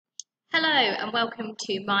Hello and welcome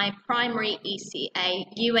to my primary ECA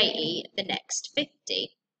UAE the Next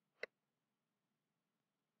 50.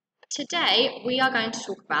 Today we are going to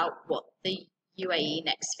talk about what the UAE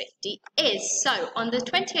Next 50 is. So on the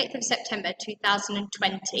 28th of September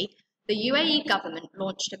 2020, the UAE government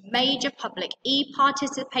launched a major public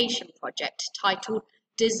e-participation project titled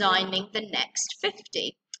Designing the Next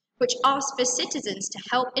 50, which asks for citizens to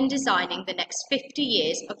help in designing the next 50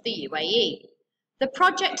 years of the UAE. The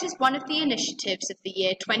project is one of the initiatives of the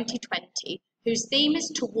year 2020, whose theme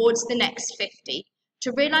is Towards the Next 50.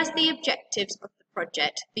 To realise the objectives of the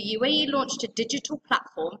project, the UAE launched a digital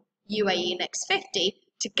platform, UAEnext50,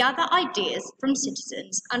 to gather ideas from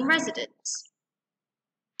citizens and residents.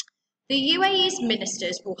 The UAE's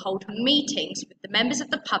ministers will hold meetings with the members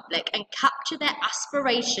of the public and capture their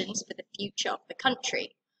aspirations for the future of the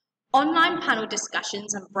country. Online panel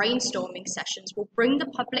discussions and brainstorming sessions will bring the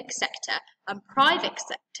public sector and private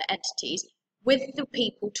sector entities with the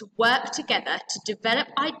people to work together to develop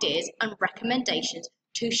ideas and recommendations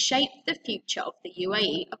to shape the future of the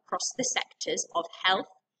UAE across the sectors of health,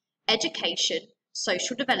 education,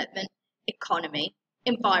 social development, economy,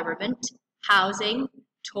 environment, housing,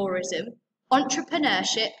 tourism,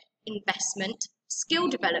 entrepreneurship, investment, skill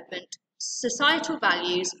development, societal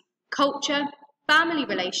values, culture, family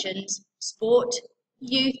relations, sport,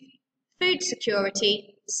 youth, food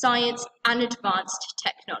security, science and advanced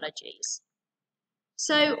technologies.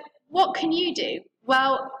 So what can you do?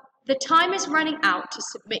 Well, the time is running out to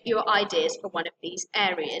submit your ideas for one of these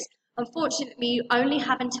areas. Unfortunately, you only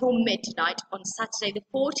have until midnight on Saturday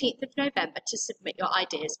the 14th of November to submit your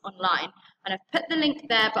ideas online. And I've put the link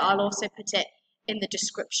there, but I'll also put it in the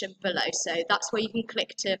description below. So that's where you can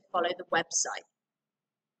click to follow the website.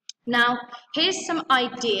 Now, here's some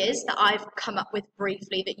ideas that I've come up with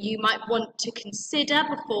briefly that you might want to consider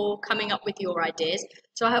before coming up with your ideas.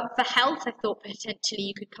 So for health, I thought potentially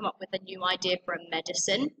you could come up with a new idea for a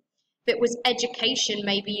medicine. If it was education,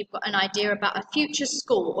 maybe you've got an idea about a future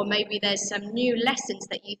school, or maybe there's some new lessons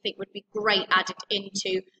that you think would be great added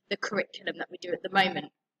into the curriculum that we do at the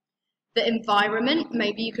moment. The environment,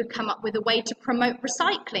 maybe you could come up with a way to promote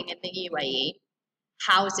recycling in the UAE.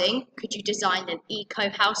 Housing, could you design an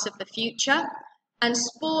eco-house of the future? And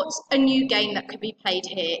sports, a new game that could be played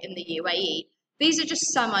here in the UAE. These are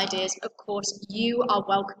just some ideas. Of course, you are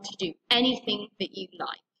welcome to do anything that you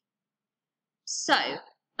like. So,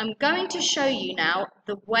 I'm going to show you now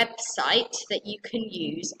the website that you can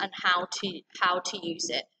use and how to use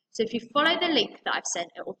it. So if you follow the link that I've sent,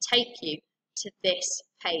 it will take you to this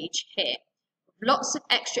page here. Lots of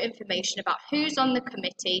extra information about who's on the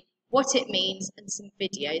committee, what it means, and some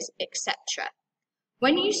videos, etc.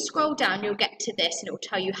 When you scroll down, you'll get to this and it will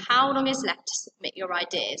tell you how long is left to submit your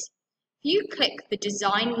ideas. If you click the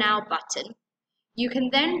Design Now button, you can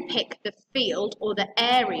then pick the field or the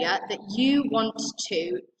area that you want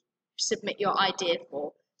to submit your idea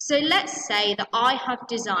for. So let's say that I have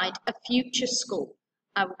designed a future school.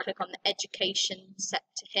 I will click on the education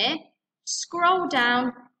sector here, scroll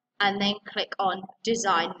down, and then click on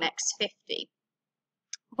Design Next 50.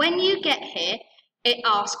 When you get here, it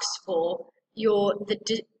asks for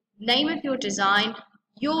the name of your design,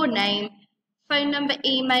 your name, phone number,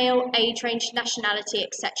 email, age range, nationality,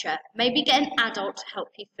 etc. Maybe get an adult to help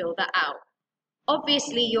you fill that out.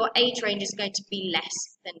 Obviously, your age range is going to be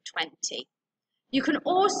less than 20. You can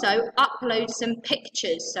also upload some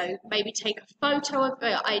pictures, so maybe take a photo of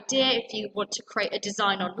your idea if you want to create a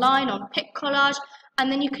design online on Pic Collage,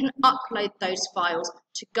 and then you can upload those files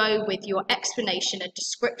to go with your explanation and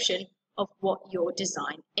description of what your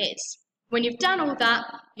design is. When you've done all that,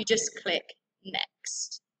 you just click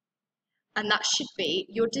Next. And that should be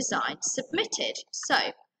your design submitted. So,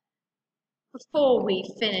 before we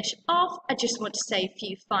finish off, I just want to say a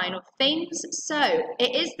few final things. So,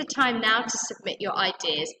 it is the time now to submit your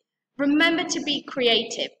ideas. Remember to be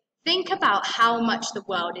creative. Think about how much the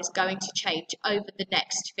world is going to change over the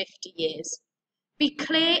next 50 years. Be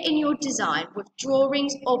clear in your design with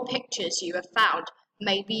drawings or pictures you have found.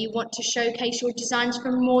 Maybe you want to showcase your designs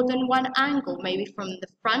from more than one angle, maybe from the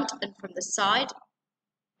front and from the side.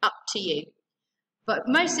 Up to you. But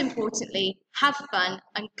most importantly, have fun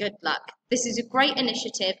and good luck. This is a great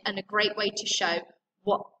initiative and a great way to show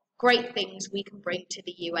what great things we can bring to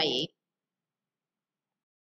the UAE.